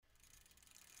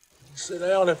Sit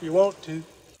down if you want to.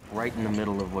 Right in the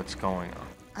middle of what's going on.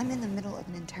 I'm in the middle of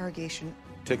an interrogation.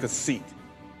 Take a seat,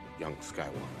 young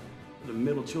Skywalker. The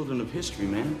middle children of history,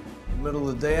 man. Middle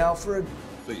of the day, Alfred?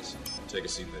 Please, take a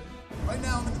seat there. Right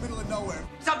now, I'm in the middle of nowhere.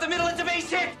 Stop the middle, it's a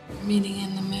basic! Meeting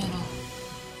in the middle.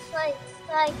 Fight,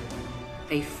 fight.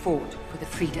 They fought for the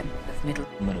freedom of middle.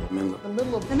 The middle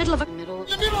of the middle of a middle.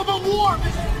 The middle of a war!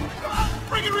 This is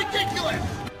freaking ridiculous!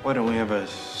 Why don't we have a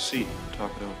seat,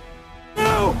 talk it over?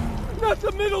 No! Not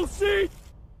the middle seat!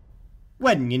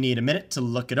 When you need a minute to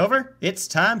look it over, it's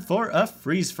time for a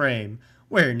freeze frame,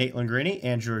 where Nate Lingurini,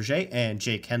 Andrew Roget, and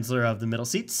Jake Hensler of the middle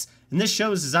seats. And this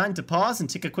show is designed to pause and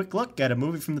take a quick look at a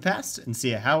movie from the past and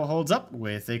see how it holds up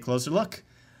with a closer look.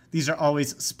 These are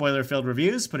always spoiler-filled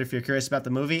reviews, but if you're curious about the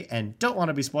movie and don't want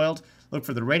to be spoiled, look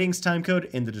for the ratings timecode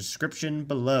in the description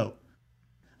below.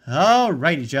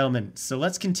 Alrighty, gentlemen, so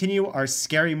let's continue our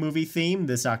scary movie theme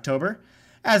this October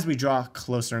as we draw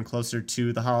closer and closer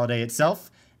to the holiday itself,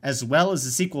 as well as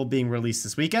the sequel being released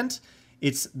this weekend.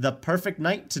 It's the perfect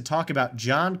night to talk about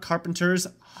John Carpenter's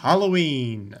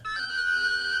Halloween.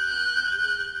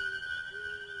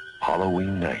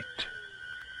 Halloween night.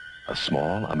 A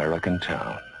small American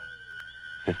town.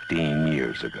 15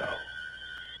 years ago.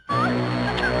 I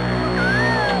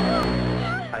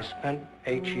spent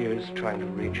 8 years trying to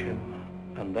reach him,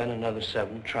 and then another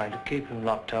 7 trying to keep him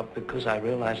locked up because I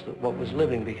realized that what was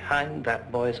living behind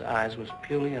that boy's eyes was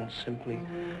purely and simply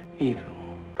evil.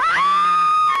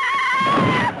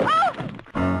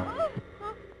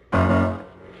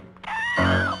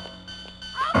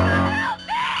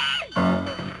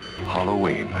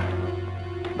 Halloween.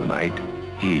 The night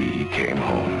he came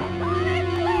home.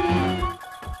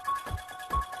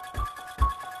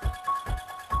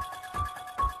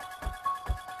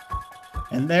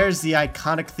 And there's the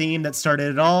iconic theme that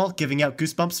started it all, giving out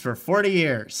goosebumps for 40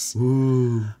 years.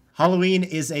 Ooh. Halloween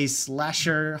is a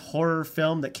slasher horror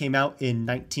film that came out in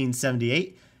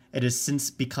 1978. It has since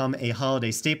become a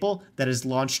holiday staple that has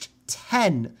launched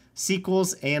 10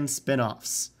 sequels and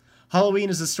spin-offs. Halloween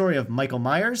is the story of Michael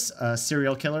Myers, a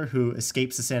serial killer who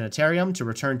escapes a sanitarium to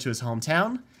return to his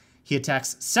hometown. He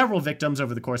attacks several victims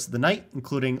over the course of the night,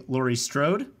 including Laurie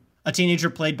Strode, a teenager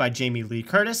played by Jamie Lee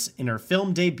Curtis in her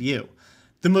film debut.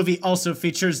 The movie also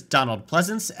features Donald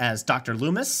Pleasance as Dr.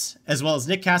 Loomis, as well as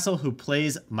Nick Castle, who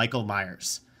plays Michael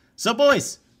Myers. So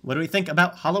boys, what do we think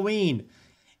about Halloween?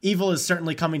 Evil is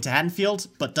certainly coming to Haddonfield,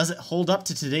 but does it hold up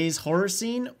to today's horror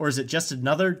scene, or is it just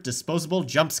another disposable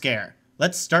jump scare?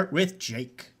 Let's start with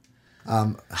Jake.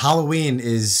 Halloween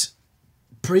is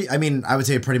I would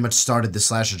say it pretty much started the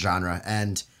slasher genre,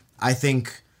 and I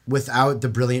think without the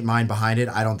brilliant mind behind it,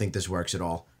 I don't think this works at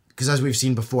all. Because as we've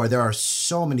seen before, there are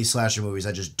so many slasher movies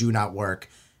that just do not work.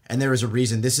 And there is a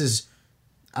reason. This is,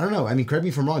 I don't know, correct me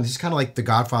if I'm wrong, this is kind of like the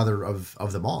Godfather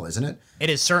of them all, isn't it?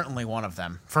 It is certainly one of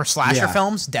them. For slasher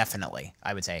films, definitely,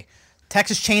 I would say.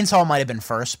 Texas Chainsaw might have been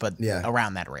first, but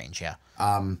around that range, yeah.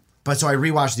 But so I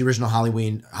rewatched the original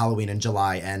Halloween in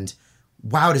July, and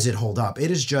wow, does it hold up.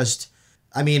 It is just,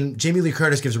 Jamie Lee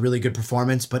Curtis gives a really good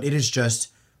performance, but it is just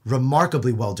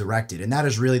remarkably well directed. And that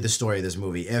is really the story of this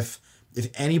movie. If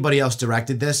anybody else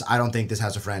directed this, I don't think this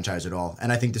has a franchise at all.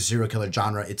 And I think the serial killer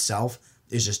genre itself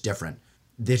is just different.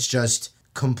 It's just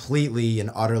completely and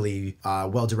utterly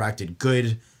well-directed.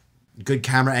 Good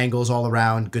camera angles all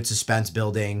around, good suspense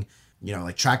building,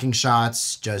 like tracking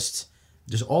shots, just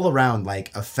all around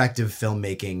like effective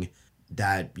filmmaking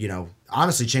that,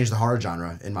 honestly changed the horror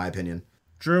genre, in my opinion.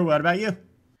 Drew, what about you?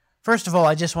 First of all,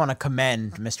 I just want to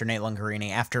commend Mr. Nate Lingurini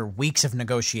after weeks of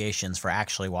negotiations for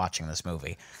actually watching this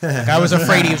movie. Like, I was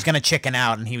afraid he was going to chicken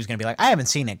out and he was going to be like, I haven't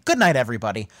seen it. Good night,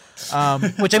 everybody.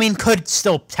 Which, could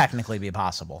still technically be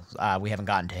possible. We haven't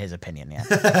gotten to his opinion yet.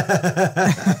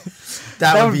 that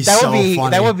would be so funny.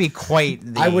 That would be quite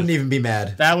I wouldn't even be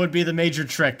mad. That would be the major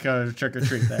trick or treat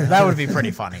there. That would be pretty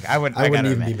funny. I wouldn't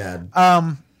even be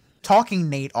mad. Talking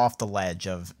Nate off the ledge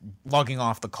of logging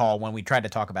off the call when we tried to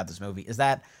talk about this movie is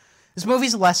that this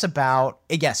movie's less about,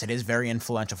 yes, it is very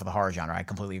influential for the horror genre. I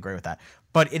completely agree with that.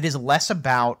 But it is less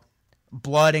about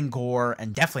blood and gore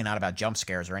and definitely not about jump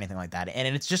scares or anything like that.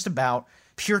 And it's just about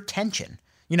pure tension.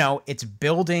 It's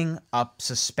building up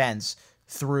suspense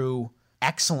through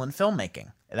excellent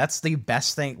filmmaking. That's the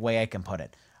best way I can put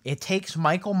it. It takes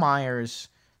Michael Myers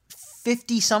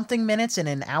 50-something minutes in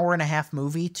an hour-and-a-half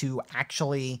movie to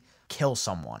actually kill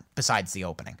someone besides the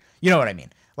opening. You know what I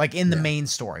mean? Like in the main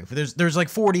story. There's like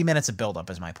 40 minutes of buildup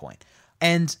is my point.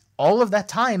 And all of that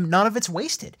time, none of it's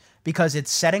wasted because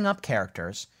it's setting up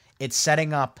characters. It's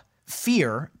setting up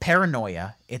fear,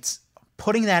 paranoia. It's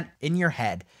putting that in your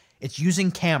head. It's using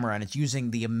camera and it's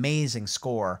using the amazing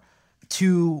score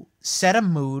to set a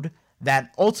mood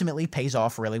that ultimately pays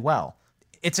off really well.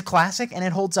 It's a classic and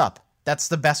it holds up. That's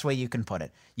the best way you can put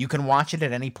it. You can watch it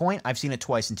at any point. I've seen it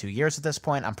twice in 2 years at this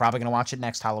point. I'm probably going to watch it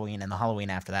next Halloween and the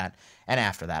Halloween after that and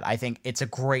after that. I think it's a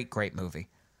great, great movie.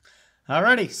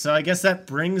 Alrighty, so I guess that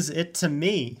brings it to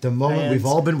me. The moment we've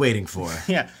all been waiting for.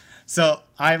 Yeah, so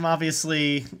I'm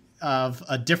obviously of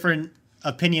a different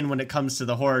opinion when it comes to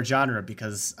the horror genre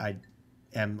because I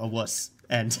am a wuss.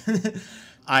 And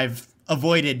I've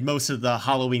avoided most of the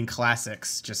Halloween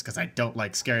classics just because I don't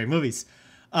like scary movies.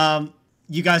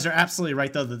 You guys are absolutely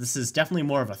right, though, that this is definitely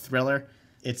more of a thriller.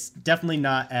 It's definitely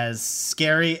not as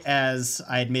scary as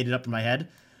I had made it up in my head,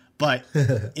 but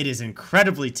it is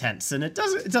incredibly tense, and it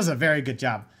does a very good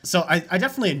job. So I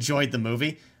definitely enjoyed the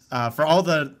movie for all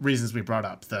the reasons we brought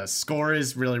up. The score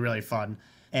is really, really fun,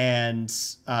 and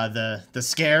the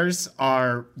scares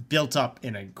are built up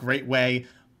in a great way,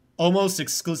 almost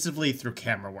exclusively through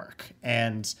camera work.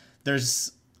 And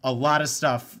there's a lot of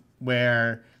stuff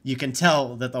where you can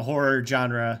tell that the horror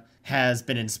genre has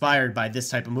been inspired by this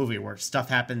type of movie where stuff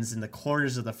happens in the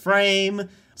corners of the frame,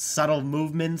 subtle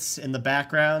movements in the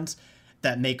background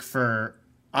that make for,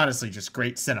 honestly, just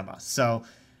great cinema. So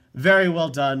very well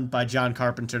done by John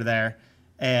Carpenter there.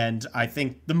 And I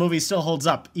think the movie still holds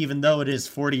up, even though it is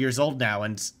 40 years old now.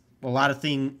 And a lot of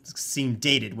things seem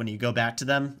dated when you go back to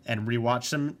them and rewatch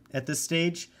them at this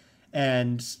stage.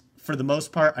 And for the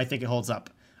most part, I think it holds up.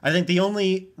 I think the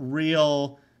only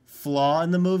real flaw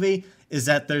in the movie is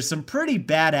that there's some pretty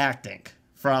bad acting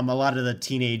from a lot of the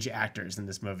teenage actors in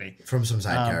this movie. From some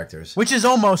side characters. Which is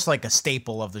almost like a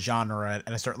staple of the genre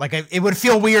at a certain, like it would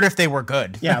feel weird if they were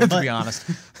good, to be honest.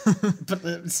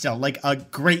 But still, like a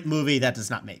great movie that does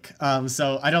not make.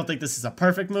 So I don't think this is a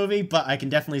perfect movie, but I can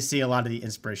definitely see a lot of the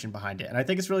inspiration behind it. And I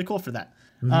think it's really cool for that.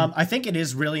 Mm-hmm. I think it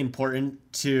is really important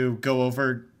to go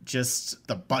over just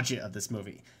the budget of this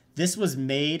movie. This was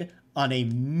made on a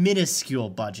minuscule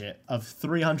budget of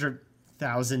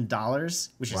 $300,000,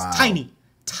 which is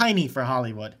tiny for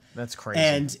Hollywood. That's crazy.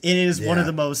 And it is one of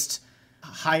the most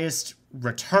highest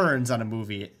returns on a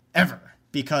movie ever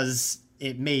because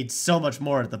it made so much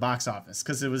more at the box office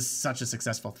because it was such a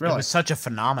successful thriller. It was such a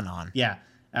phenomenon. Yeah,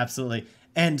 absolutely.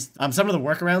 And some of the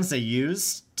workarounds they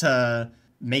used to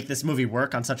make this movie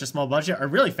work on such a small budget are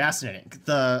really fascinating.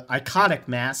 The iconic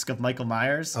mask of Michael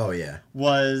Myers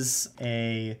was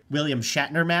a William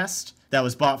Shatner mask that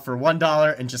was bought for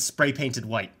 $1 and just spray painted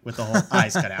white with the whole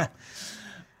eyes cut out.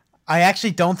 I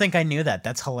actually don't think I knew that.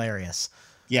 That's hilarious.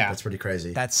 Yeah. That's pretty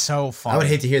crazy. That's so funny. I would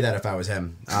hate to hear that if I was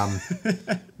him.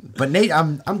 But Nate,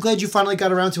 I'm glad you finally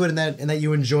got around to it and that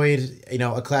you enjoyed,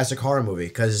 a classic horror movie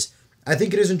because I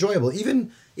think it is enjoyable.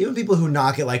 Even people who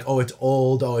knock it like, oh, it's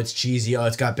old, oh, it's cheesy, oh,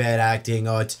 it's got bad acting,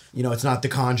 oh, it's, it's not The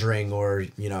Conjuring or,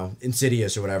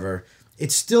 Insidious or whatever.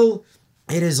 It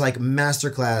is like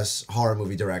masterclass horror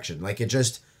movie direction. Like it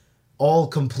just all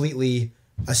completely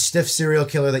a stiff serial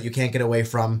killer that you can't get away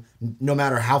from. No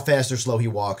matter how fast or slow he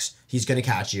walks, he's going to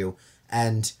catch you.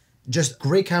 And just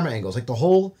great camera angles. Like the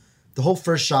whole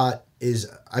first shot is,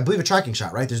 I believe, a tracking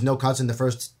shot, right? There's no cuts in the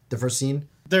first scene.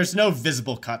 There's no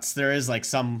visible cuts. There is like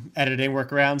some editing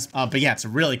workarounds. But yeah, it's a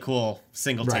really cool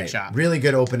single take shot. Really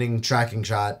good opening tracking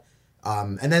shot.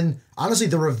 And then honestly,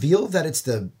 the reveal that it's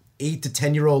the 8 to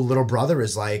 10-year-old little brother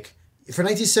is like, for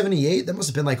 1978, that must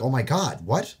have been like, oh my God,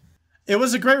 what? It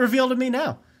was a great reveal to me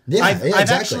now. Yeah,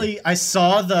 I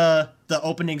saw the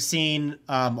opening scene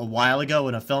a while ago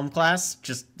in a film class,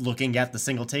 just looking at the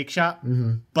single take shot.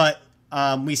 Mm-hmm. But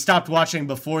we stopped watching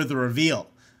before the reveal.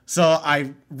 So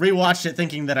I rewatched it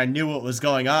thinking that I knew what was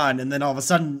going on, and then all of a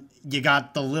sudden you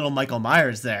got the little Michael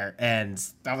Myers there, and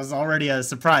that was already a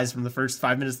surprise from the first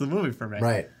 5 minutes of the movie for me.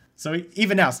 Right. So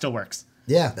even now, it still works.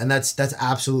 Yeah, and that's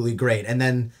absolutely great.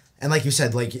 And like you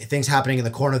said, like things happening in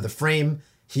the corner of the frame,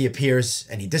 he appears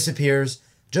and he disappears.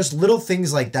 Just little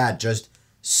things like that, just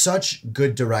such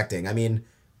good directing. I mean,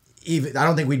 I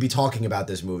don't think we'd be talking about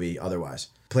this movie otherwise.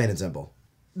 Plain and simple.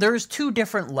 There's two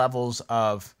different levels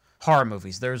of horror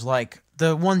movies. There's like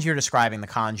the ones you're describing, The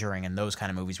Conjuring and those kind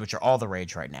of movies, which are all the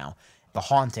rage right now. The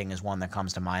Haunting is one that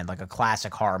comes to mind, like a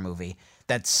classic horror movie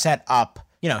that set up,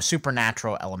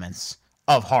 supernatural elements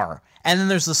of horror. And then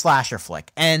there's the slasher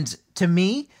flick. And to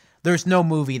me, there's no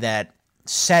movie that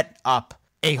set up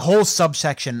a whole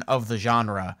subsection of the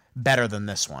genre better than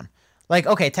this one. Like,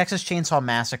 okay, Texas Chainsaw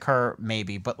Massacre,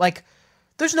 maybe, but like,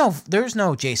 there's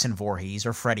no Jason Voorhees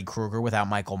or Freddy Krueger without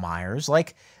Michael Myers.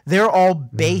 Like, they're all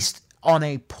based on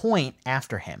a point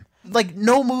after him. Like,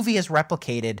 no movie has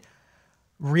replicated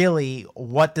really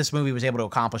what this movie was able to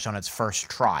accomplish on its first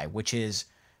try, which is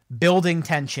building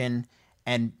tension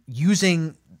and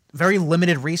using very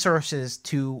limited resources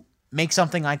to make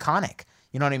something iconic.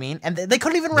 You know what I mean? And they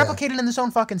couldn't even replicate it in this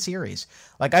own fucking series.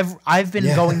 Like I've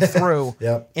been going through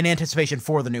in anticipation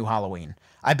for the new Halloween.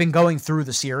 I've been going through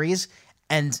the series,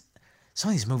 and some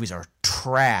of these movies are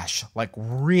trash, like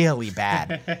really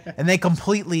bad. And they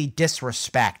completely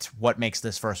disrespect what makes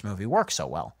this first movie work so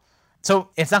well. So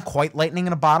it's not quite lightning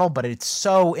in a bottle, but it's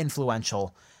so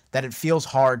influential that it feels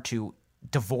hard to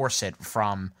divorce it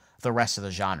from the rest of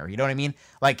the genre. You know what I mean?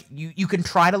 Like you can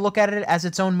try to look at it as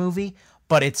its own movie,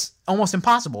 but it's almost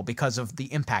impossible because of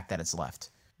the impact that it's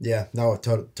left. Yeah, no,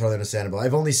 totally understandable.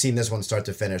 I've only seen this one start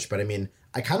to finish, but I mean,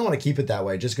 I kind of want to keep it that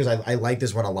way just because I like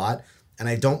this one a lot, and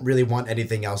I don't really want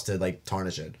anything else to like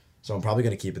tarnish it. So I'm probably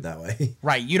going to keep it that way.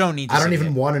 Right, you don't need to I don't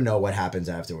even want to know what happens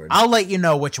afterwards. I'll let you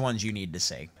know which ones you need to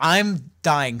see. I'm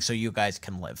dying so you guys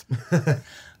can live.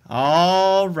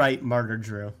 All right, Martyr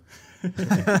Drew.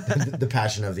 The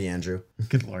passion of the Andrew.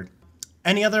 Good Lord.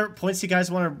 Any other points you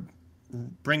guys want to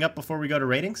bring up before we go to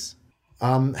ratings?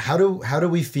 How do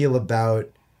we feel about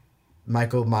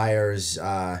Michael Myers'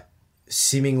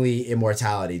 seemingly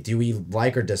immortality? Do we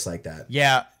like or dislike that?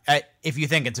 Yeah, if you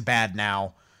think it's bad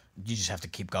now, you just have to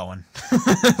keep going.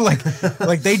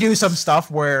 like they do some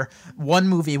stuff where one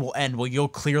movie will end where you'll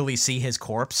clearly see his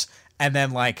corpse, and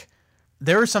then like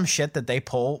there is some shit that they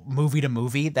pull movie to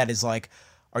movie that is like,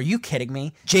 are you kidding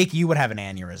me? Jake, you would have an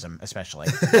aneurysm, especially.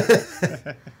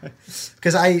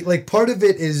 Because I like part of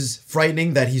it is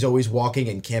frightening that he's always walking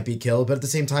and can't be killed, but at the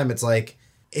same time, it's like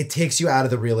it takes you out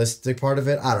of the realistic part of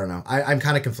it. I don't know. I'm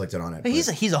kind of conflicted on it. But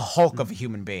he's a Hulk of a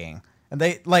human being, and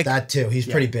they like that too. He's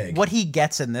pretty big. What he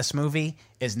gets in this movie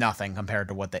is nothing compared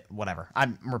to whatever.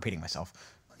 I'm repeating myself.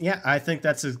 Yeah, I think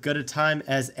that's as good a time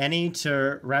as any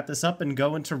to wrap this up and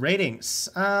go into ratings.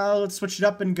 Let's switch it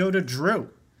up and go to Drew.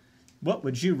 What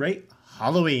would you rate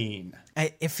Halloween?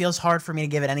 It feels hard for me to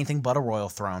give it anything but a Royal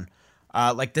Throne.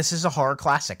 Like, this is a horror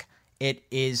classic. It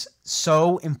is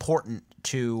so important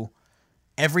to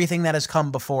everything that has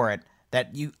come before it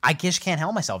that I just can't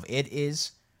help myself. It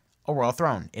is a Royal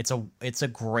Throne. It's a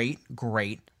great,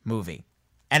 great movie.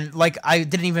 And, like, I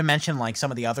didn't even mention, like,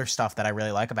 some of the other stuff that I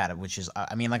really like about it, which is,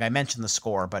 I mean, like, I mentioned the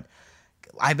score, but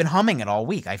I've been humming it all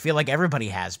week. I feel like everybody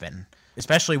has been,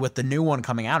 especially with the new one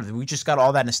coming out. We just got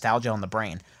all that nostalgia on the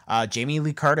brain. Jamie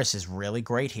Lee Curtis is really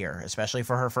great here, especially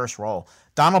for her first role.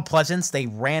 Donald Pleasance, they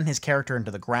ran his character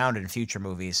into the ground in future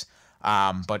movies,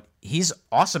 but he's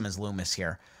awesome as Loomis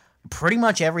here. Pretty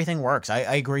much everything works. I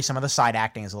agree some of the side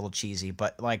acting is a little cheesy,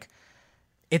 but, like,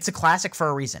 it's a classic for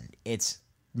a reason. It's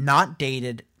not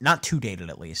dated, not too dated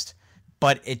at least,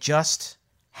 but it just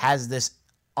has this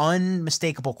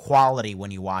unmistakable quality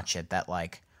when you watch it that,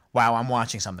 like, wow, I'm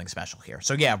watching something special here.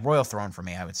 So yeah, Royal Throne for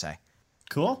me, I would say.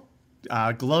 Cool.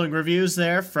 Glowing reviews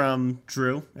there from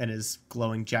Drew and his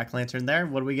glowing jack-lantern there.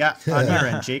 What do we got on your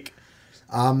end, Jake?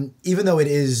 Even though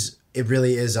it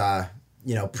really is,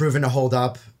 proven to hold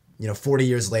up, 40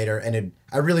 years later, and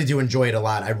I really do enjoy it a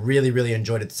lot. I really, really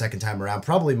enjoyed it the second time around,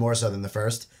 probably more so than the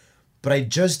first, but I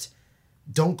just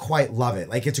don't quite love it.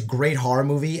 Like, it's a great horror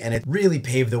movie, and it really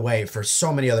paved the way for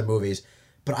so many other movies,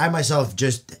 but I myself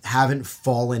just haven't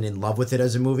fallen in love with it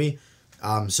as a movie.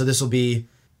 So this will be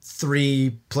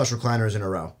 3 plush recliners in a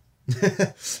row.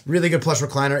 Really good plush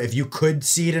recliner. If you could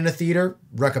see it in a theater,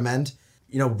 recommend.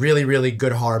 Really, really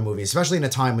good horror movie, especially in a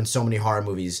time when so many horror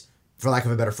movies, for lack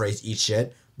of a better phrase, eat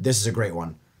shit. This is a great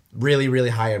one. Really, really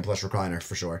high-end plush recliner,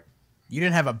 for sure. You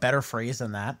didn't have a better phrase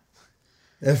than that?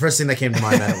 The first thing that came to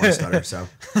mind, I didn't want to stutter, so.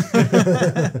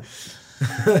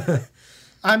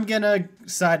 I'm going to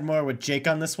side more with Jake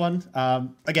on this one.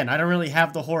 Again, I don't really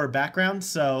have the horror background,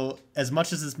 so as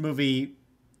much as this movie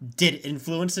did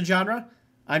influence the genre,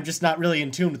 I'm just not really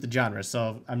in tune with the genre,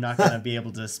 so I'm not going to be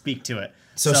able to speak to it.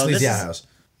 So Sleazy House.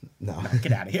 No.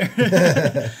 Get out of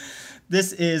here.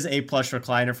 This is a plush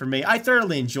recliner for me. I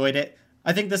thoroughly enjoyed it.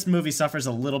 I think this movie suffers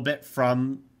a little bit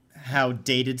from how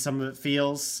dated some of it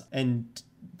feels, and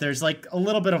there's like a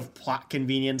little bit of plot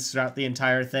convenience throughout the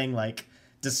entire thing, like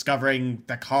discovering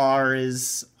the car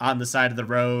is on the side of the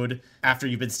road after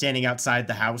you've been standing outside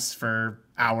the house for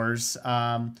hours.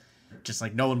 Just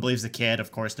like no one believes the kid.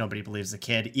 Of course, nobody believes the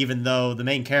kid, even though the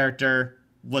main character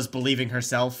was believing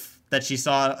herself that she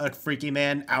saw a freaky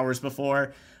man hours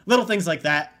before. Little things like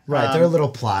that. Right, there are little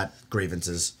plot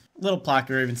grievances.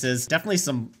 Definitely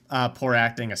some poor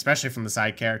acting, especially from the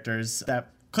side characters,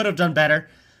 that could have done better.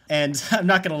 And I'm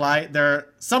not going to lie, there are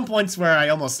some points where I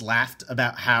almost laughed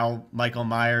about how Michael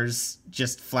Myers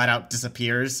just flat out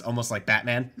disappears, almost like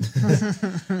Batman.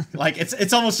 Like,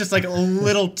 it's almost just like a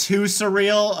little too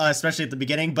surreal, especially at the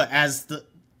beginning. But as the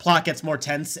plot gets more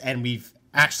tense and we've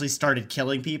actually started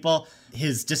killing people,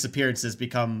 his disappearances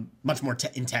become much more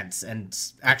intense and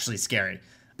actually scary.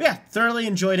 But yeah, thoroughly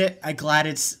enjoyed it. I'm glad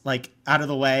it's like out of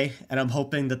the way, and I'm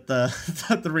hoping that the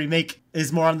that the remake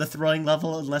is more on the thrilling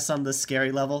level and less on the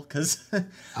scary level. Because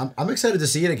I'm excited to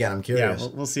see it again. I'm curious. Yeah,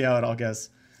 we'll see how it all goes.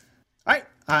 All right,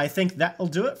 I think that will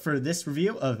do it for this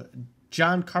review of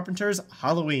John Carpenter's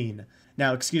Halloween.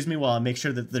 Now, excuse me while I make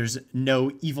sure that there's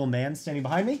no evil man standing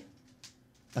behind me.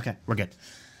 Okay, we're good.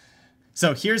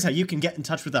 So here's how you can get in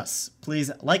touch with us. Please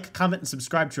like, comment, and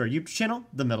subscribe to our YouTube channel,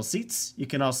 The Middle Seats. You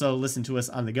can also listen to us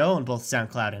on the go on both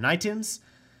SoundCloud and iTunes.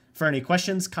 For any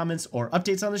questions, comments, or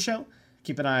updates on the show,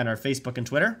 keep an eye on our Facebook and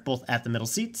Twitter, both at The Middle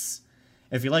Seats.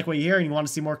 If you like what you hear and you want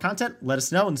to see more content, let us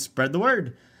know and spread the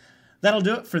word. That'll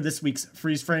do it for this week's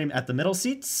Freeze Frame at The Middle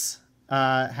Seats.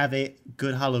 Have a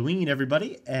good Halloween,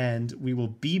 everybody, and we will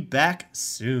be back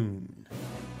soon.